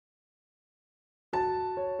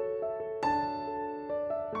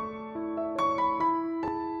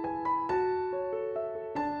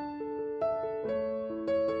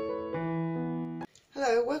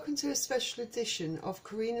Hello, welcome to a special edition of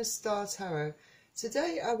Karina's Star Tarot.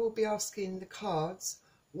 Today I will be asking the cards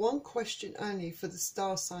one question only for the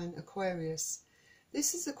star sign Aquarius.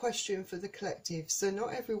 This is a question for the collective, so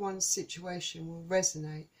not everyone's situation will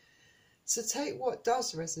resonate. So take what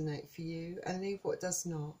does resonate for you and leave what does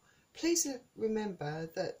not. Please remember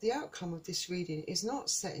that the outcome of this reading is not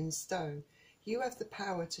set in stone. You have the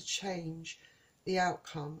power to change the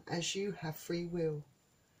outcome as you have free will.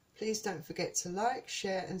 Please don't forget to like,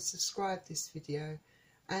 share and subscribe this video,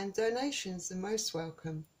 and donations are most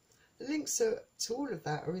welcome. The links to all of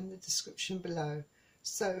that are in the description below.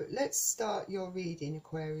 So let's start your reading,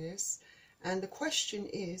 Aquarius, and the question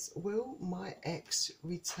is, will my ex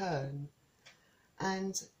return?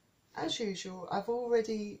 And as usual, I've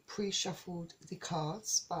already pre-shuffled the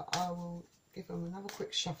cards, but I will give them another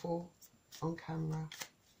quick shuffle on camera.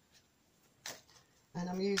 And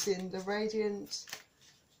I'm using the Radiant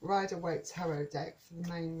Waite Tarot deck for the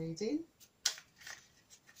main reading.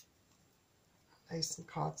 Lay some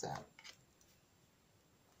cards out.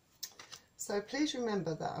 So please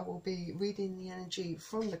remember that I will be reading the energy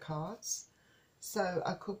from the cards. So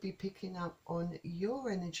I could be picking up on your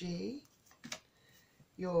energy,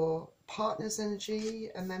 your partner's energy,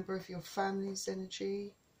 a member of your family's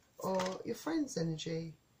energy, or your friend's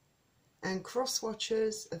energy. And cross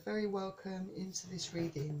watchers are very welcome into this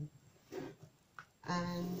reading.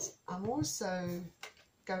 And I'm also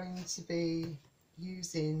going to be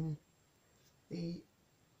using the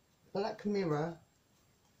Black Mirror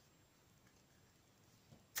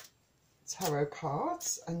tarot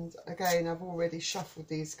cards, and again I've already shuffled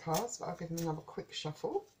these cards, but I'll give them another quick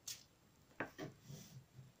shuffle.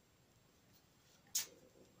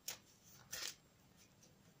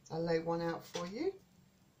 I'll lay one out for you.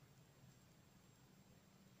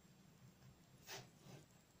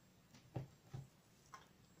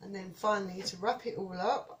 And then finally, to wrap it all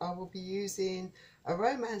up, I will be using a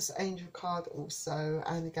Romance Angel card also.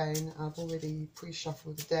 And again, I've already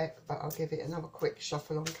pre-shuffled the deck, but I'll give it another quick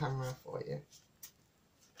shuffle on camera for you.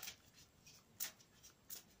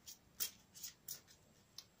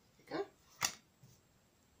 There you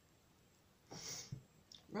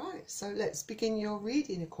go. Right, so let's begin your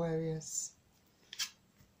reading, Aquarius.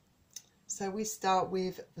 So we start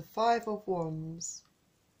with the Five of Wands.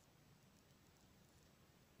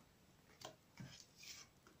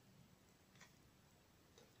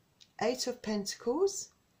 Eight of Pentacles,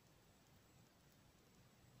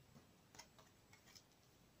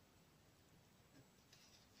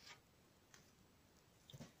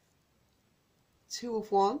 Two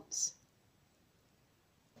of Wands,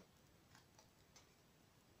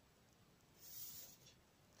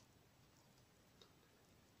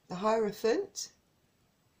 the Hierophant,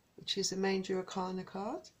 which is a Major Arcana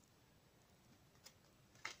card,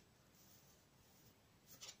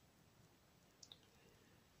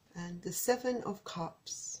 and the Seven of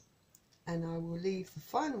Cups. And I will leave the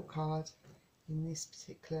final card in this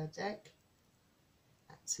particular deck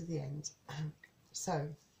to the end. So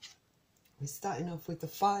we're starting off with the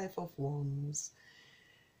Five of Wands.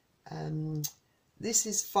 This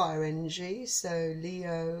is fire energy, so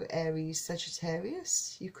Leo, Aries,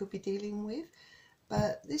 Sagittarius you could be dealing with,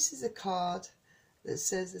 but this is a card that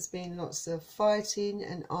says there's been lots of fighting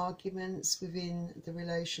and arguments within the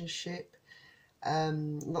relationship.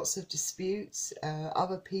 Lots of disputes.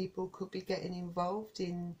 Other people could be getting involved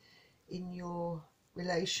in your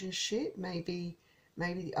relationship. Maybe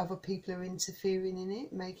the other people are interfering in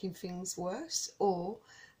it, making things worse, or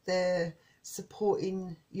they're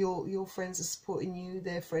supporting your friends are supporting you,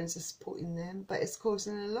 their friends are supporting them, but it's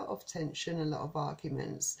causing a lot of tension, a lot of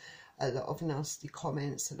arguments, a lot of nasty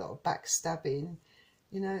comments, a lot of backstabbing,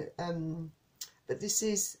 you know. But this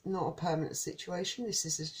is not a permanent situation. This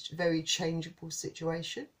is a very changeable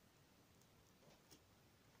situation.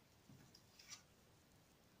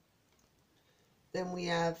 Then we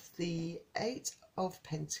have the Eight of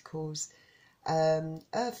Pentacles,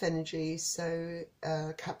 Earth energy, so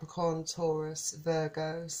Capricorn, Taurus,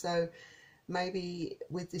 Virgo. So maybe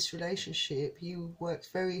with this relationship you worked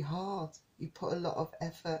very hard. You put a lot of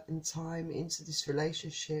effort and time into this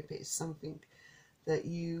relationship. It's something that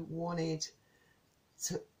you wanted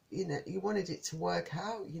to, you know, you wanted it to work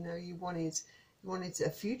out, you know, you wanted a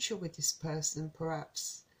future with this person.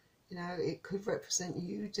 Perhaps, you know, it could represent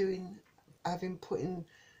you having put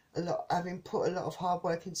a lot of hard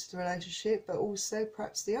work into the relationship, but also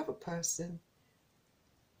perhaps the other person.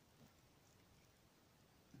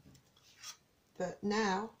 But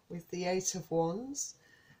now with the Eight of Wands,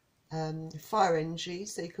 fire energy,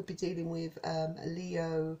 so you could be dealing with a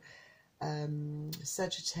Leo,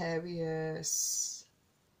 Sagittarius,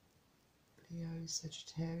 Scorpio,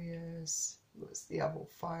 Sagittarius, what's the other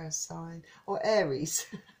fire sign? Or Aries.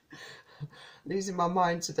 Losing my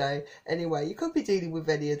mind today. Anyway, you could be dealing with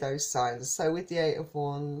any of those signs. So with the Eight of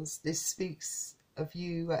Wands, this speaks of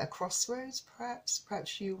you at a crossroads, perhaps.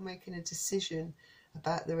 Perhaps you're making a decision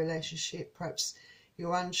about the relationship. Perhaps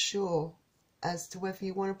you're unsure as to whether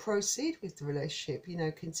you want to proceed with the relationship, you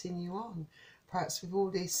know, continue on. Perhaps with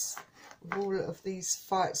all this, with all of these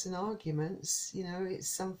fights and arguments, you know, it's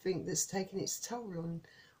something that's taken its toll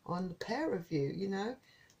on the pair of you, you know.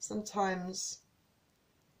 Sometimes,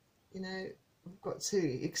 you know, we've got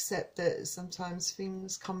to accept that sometimes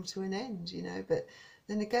things come to an end, you know. But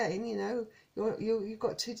then again, you know, you've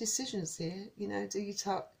got two decisions here. You know, do you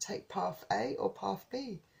take path A or path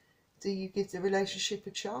B? Do you give the relationship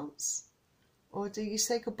a chance, or do you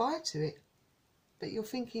say goodbye to it? But you're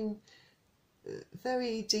thinking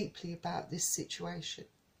very deeply about this situation.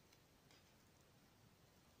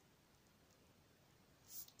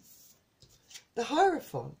 The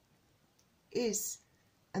Hierophant is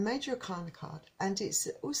a major arcana card, and it's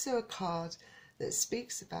also a card that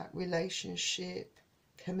speaks about relationship,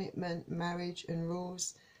 commitment, marriage and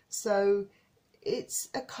rules. So it's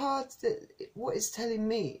a card that, what it's telling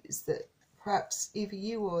me is that perhaps either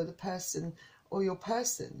you or the person or your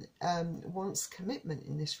person wants commitment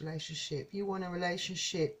in this relationship. You want a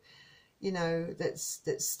relationship, you know, that's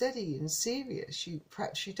steady and serious.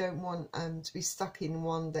 Perhaps you don't want to be stuck in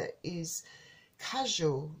one that is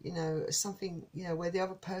casual, you know, something, you know, where the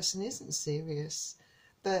other person isn't serious.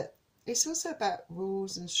 But it's also about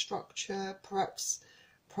rules and structure. Perhaps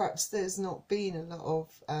there's not been a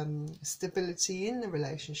lot of stability in the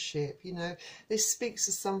relationship, you know. This speaks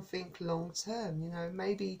of something long term, you know.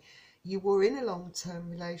 Maybe you were in a long-term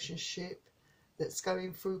relationship that's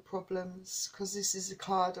going through problems, because this is a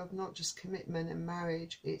card of not just commitment and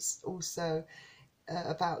marriage, it's also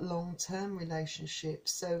about long-term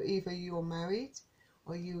relationships. So either you're married,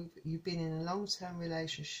 or you've been in a long-term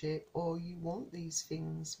relationship, or you want these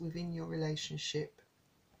things within your relationship.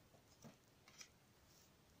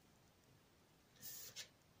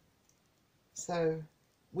 So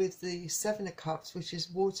with the Seven of Cups, which is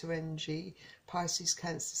water energy, Pisces,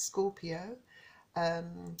 Cancer, Scorpio,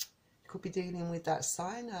 could be dealing with that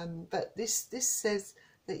sign. But this says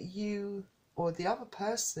that you or the other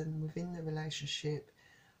person within the relationship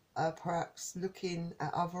are perhaps looking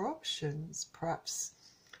at other options. Perhaps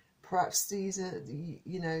these are,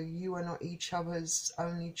 you know, you are not each other's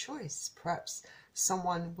only choice. Perhaps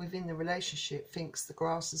someone within the relationship thinks the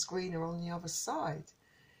grass is greener on the other side.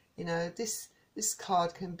 You know, this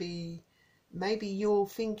card can be, maybe you're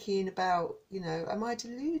thinking about, you know, am I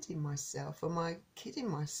deluding myself? Am I kidding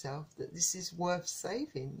myself that this is worth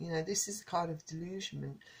saving? You know, this is a card of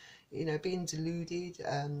delusionment, you know, being deluded,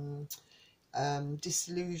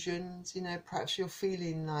 disillusioned. You know, perhaps you're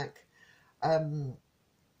feeling like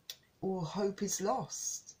all hope is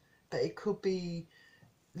lost. But it could be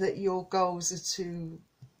that your goals are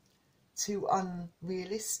too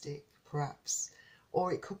unrealistic, perhaps.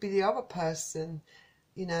 Or it could be the other person,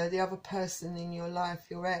 you know, the other person in your life,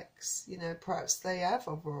 your ex, you know, perhaps they have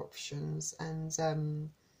other options, and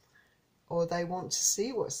or they want to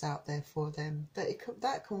see what's out there for them. But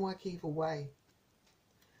that can work either way.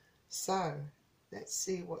 So let's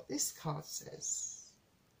see what this card says.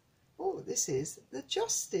 Oh, this is the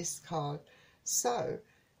Justice card. So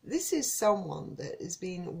this is someone that has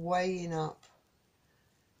been weighing up,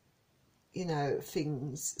 you know,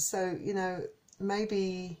 things. So, you know,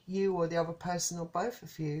 maybe you or the other person or both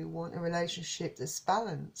of you want a relationship that's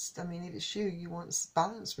balanced. I mean, if it's you, you want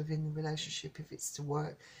balance within the relationship. If it's to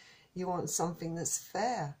work, you want something that's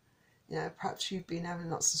fair. You know, perhaps you've been having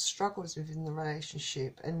lots of struggles within the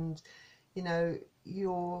relationship, and, you know,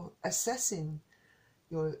 you're assessing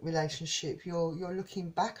your relationship. You're looking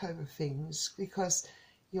back over things because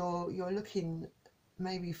you're looking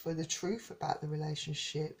maybe for the truth about the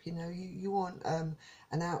relationship. You know, you want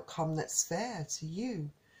an outcome that's fair to you,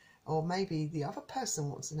 or maybe the other person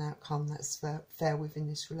wants an outcome that's fair within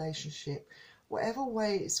this relationship. Whatever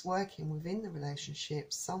way it's working within the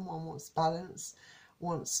relationship, someone wants balance,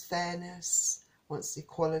 wants fairness, wants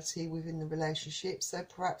equality within the relationship. So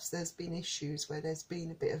perhaps there's been issues where there's been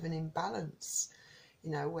a bit of an imbalance, you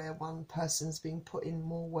know, where one person's been putting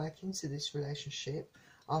more work into this relationship.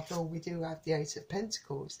 After all, we do have the Eight of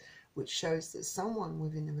Pentacles, which shows that someone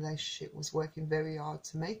within the relationship was working very hard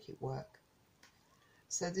to make it work.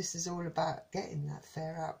 So this is all about getting that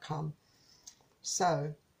fair outcome.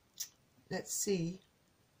 So let's see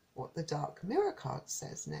what the Dark Mirror card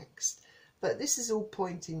says next. But this is all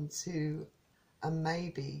pointing to a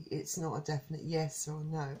maybe. It's not a definite yes or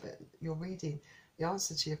no, but you're reading The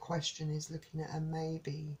answer to your question is looking at a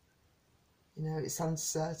maybe. You know, it's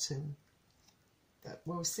uncertain. But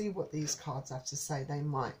we'll see what these cards have to say. They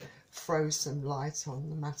might throw some light on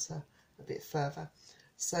the matter a bit further.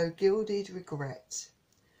 So, gilded regret.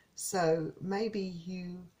 So, maybe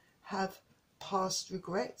you have past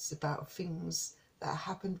regrets about things that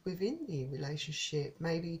happened within the relationship.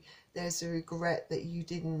 Maybe there's a regret that you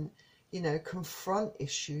didn't, you know, confront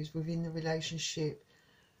issues within the relationship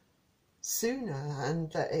sooner,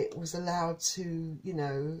 and that it was allowed to, you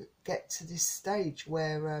know, get to this stage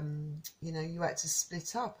where you know, you had to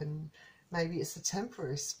split up, and maybe it's a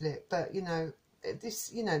temporary split, but you know,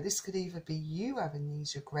 this could either be you having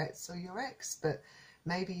these regrets or your ex. But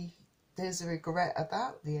maybe there's a regret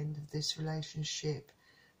about the end of this relationship.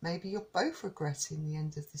 Maybe you're both regretting the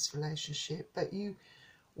end of this relationship, but you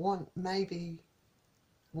want, maybe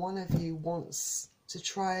one of you wants to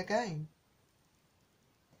try again.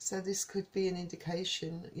 So this could be an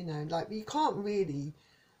indication, you know, like, you can't really,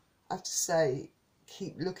 I have to say,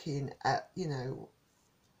 keep looking at, you know,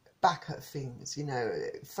 back at things, you know,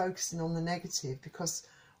 focusing on the negative, because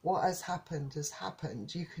what has happened has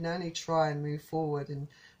happened. You can only try and move forward and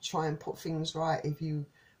try and put things right if you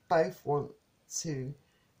both want to,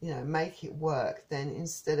 you know, make it work. Then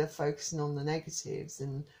instead of focusing on the negatives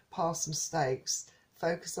and past mistakes,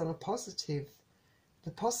 focus on the positive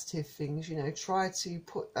things, you know, try to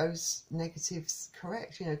put those negatives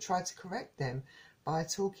correct, you know, try to correct them by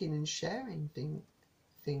talking and sharing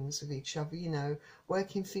things with each other, you know,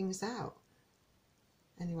 working things out.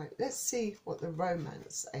 Anyway, let's see what the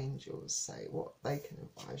romance angels say, what they can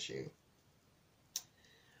advise you. It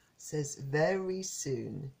says, very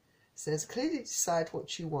soon. It says, clearly decide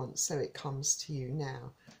what you want so it comes to you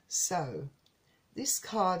now. So this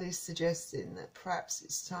card is suggesting that perhaps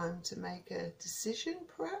it's time to make a decision,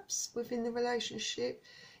 perhaps, within the relationship.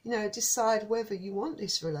 You know, decide whether you want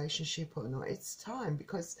this relationship or not. It's time,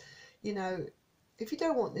 because, you know, if you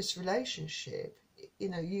don't want this relationship, you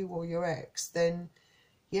know, you or your ex, then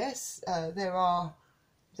yes, there are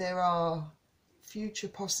future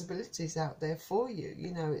possibilities out there for you.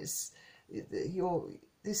 You know,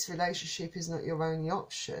 this relationship is not your only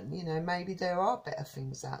option. You know, maybe there are better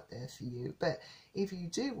things out there for you. But if you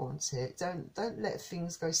do want it, don't let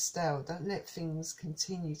things go stale. Don't let things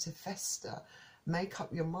continue to fester. Make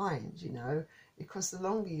up your mind, you know, because the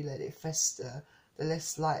longer you let it fester, the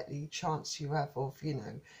less likely chance you have of, you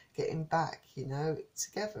know, getting back, you know,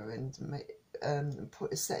 together and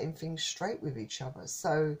setting things straight with each other.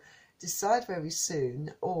 So decide very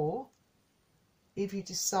soon. Or if you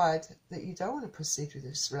decide that you don't want to proceed with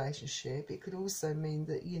this relationship, it could also mean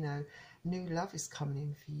that, you know, new love is coming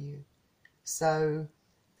in for you. So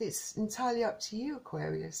it's entirely up to you,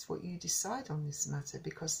 Aquarius, what you decide on this matter,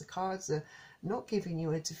 because the cards are not giving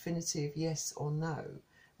you a definitive yes or no.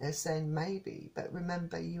 They're saying maybe, but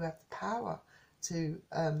remember, you have the power to,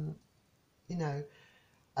 you know,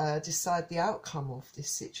 decide the outcome of this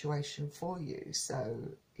situation for you. So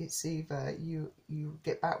it's either you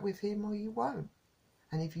get back with him or you won't.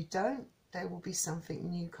 And if you don't, there will be something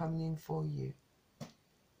new coming in for you.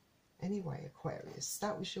 Anyway, Aquarius,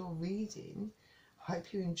 that was your reading. I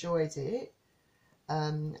hope you enjoyed it.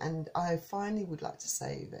 And I finally would like to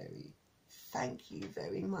say thank you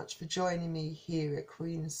very much for joining me here at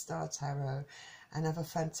Karina Star Tarot, and have a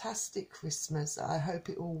fantastic Christmas. I hope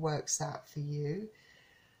it all works out for you.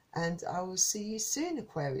 And I will see you soon,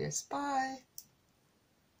 Aquarius. Bye.